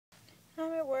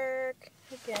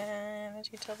As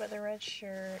you tell by the red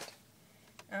shirt.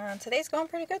 Today's going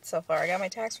pretty good so far. I got my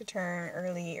tax return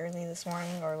early this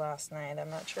morning or last night.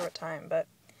 I'm not sure what time, but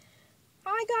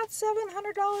I got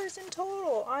 $700 in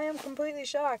total. I am completely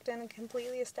shocked and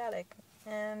completely ecstatic.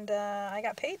 And I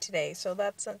got paid today, so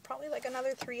that's probably like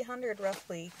another $300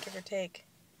 roughly, give or take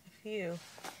a few.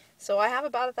 So I have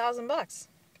about $1,000.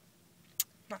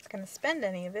 Not going to spend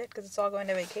any of it because it's all going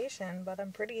to vacation, but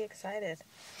I'm pretty excited.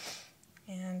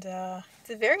 And it's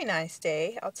a very nice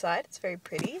day outside. It's very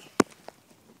pretty.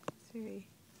 It's very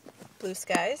blue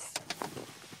skies.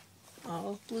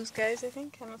 All blue skies, I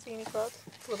think. I don't see any clouds.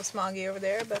 It's a little smoggy over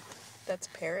there, but that's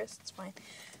Paris. It's fine.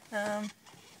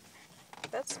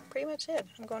 That's pretty much it.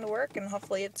 I'm going to work, and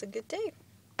hopefully it's a good day.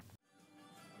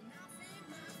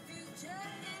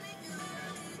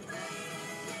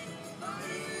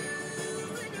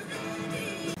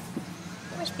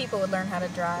 I wish people would learn how to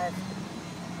drive.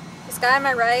 This guy on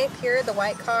my right here, the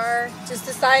white car, just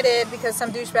decided, because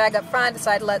some douchebag up front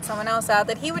decided to let someone else out,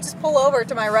 that he would just pull over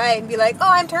to my right and be like, oh,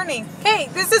 I'm turning. Hey,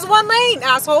 this is one lane,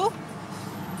 asshole.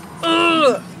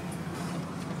 Ugh.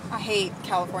 I hate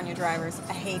California drivers.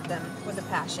 I hate them with a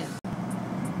passion.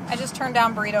 I just turned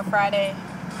down Burrito Friday.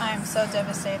 I am so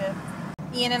devastated.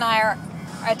 Ian and I are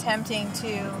attempting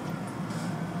to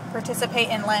participate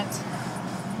in Lent.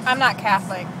 I'm not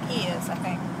Catholic. He is, I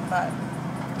think, but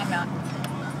I'm not.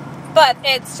 But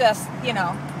it's just, you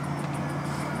know,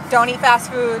 don't eat fast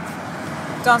food,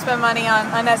 don't spend money on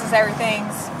unnecessary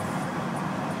things,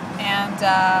 and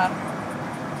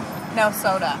no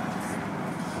soda.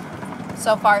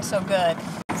 So far, so good.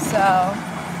 So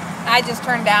I just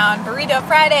turned down Burrito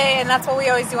Friday, and that's what we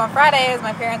always do on Fridays.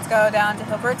 My parents go down to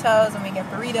Gilberto's, and we get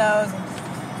burritos, and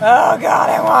oh God,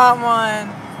 I want one.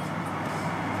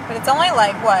 But it's only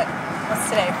like, what? What's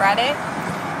today, Friday?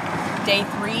 Day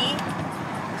 3?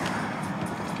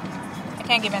 I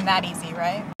can't give in that easy,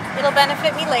 right? It'll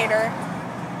benefit me later.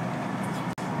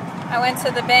 I went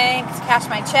to the bank to cash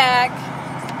my check.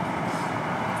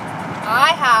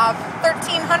 I have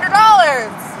 $1,300.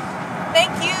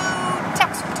 Thank you,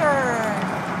 tax return.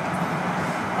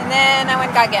 And then I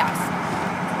went and got gas.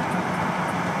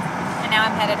 And now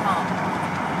I'm headed home.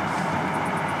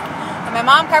 And my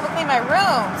mom carpet cleaned my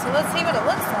room, so let's see what it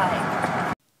looks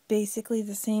like. Basically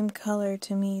the same color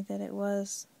to me that it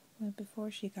was before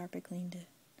she carpet cleaned it.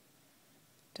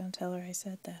 Don't tell her I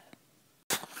said that.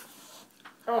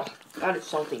 Oh, God, it's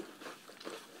salty.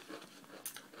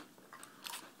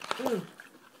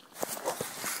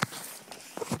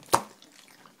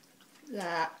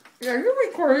 That. Are you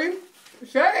recording?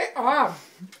 Shut it off.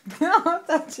 No,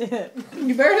 touch it.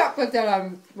 You better not put that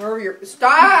on wherever you're.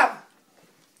 Stop!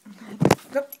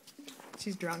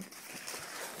 She's drunk.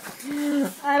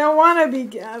 I don't want to be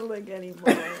Catholic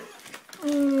anymore.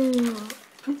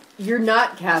 You're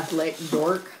not Catholic,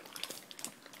 dork.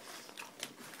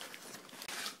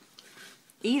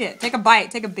 Eat it. Take a bite.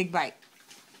 Take a big bite.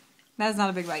 That is not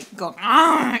a big bite. Go.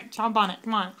 Chomp on it.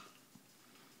 Come on.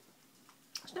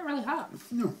 It's not really hot.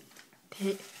 No.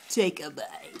 Take a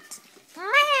bite.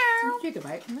 You take a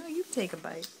bite. No, you take a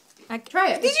bite.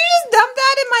 Try it. Did you just dump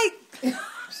that in my...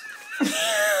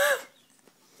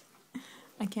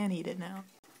 I can't eat it now.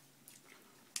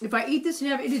 If I eat this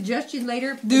and have indigestion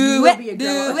later, Do it.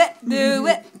 Do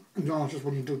it. No, it's just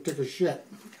when you take a shit.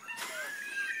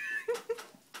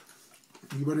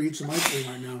 You better eat some ice cream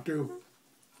right now, too.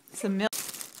 Some milk.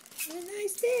 Have a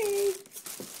nice day.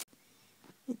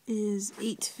 It is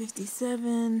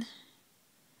 8:57,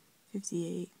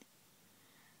 58.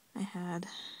 I had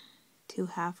 2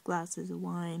 half glasses of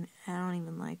wine. I don't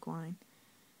even like wine.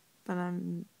 But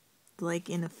I'm like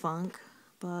in a funk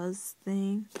buzz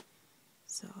thing.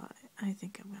 So I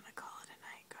think I'm gonna call it a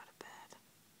night. Go to bed.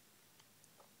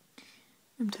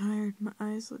 I'm tired. My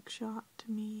eyes look shot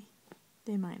to me.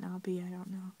 They might not be, I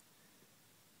don't know.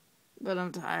 But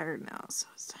I'm tired now, so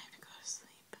it's time to go to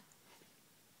sleep.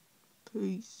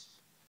 Peace.